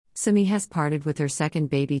Simi has parted with her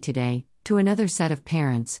second baby today, to another set of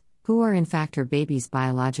parents, who are in fact her baby's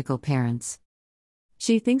biological parents.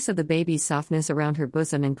 She thinks of the baby's softness around her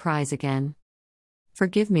bosom and cries again.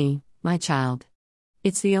 "Forgive me, my child.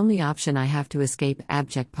 It's the only option I have to escape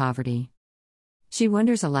abject poverty." She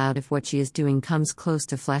wonders aloud if what she is doing comes close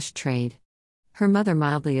to flesh trade. Her mother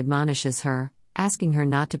mildly admonishes her, asking her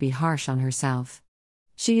not to be harsh on herself.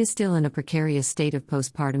 She is still in a precarious state of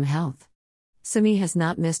postpartum health. Simi has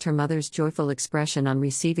not missed her mother's joyful expression on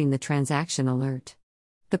receiving the transaction alert.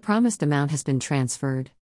 The promised amount has been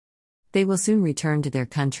transferred. They will soon return to their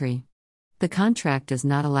country. The contract does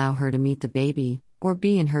not allow her to meet the baby, or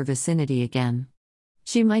be in her vicinity again.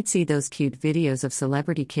 She might see those cute videos of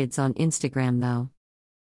celebrity kids on Instagram though.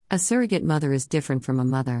 A surrogate mother is different from a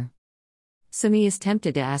mother. Simi is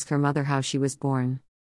tempted to ask her mother how she was born.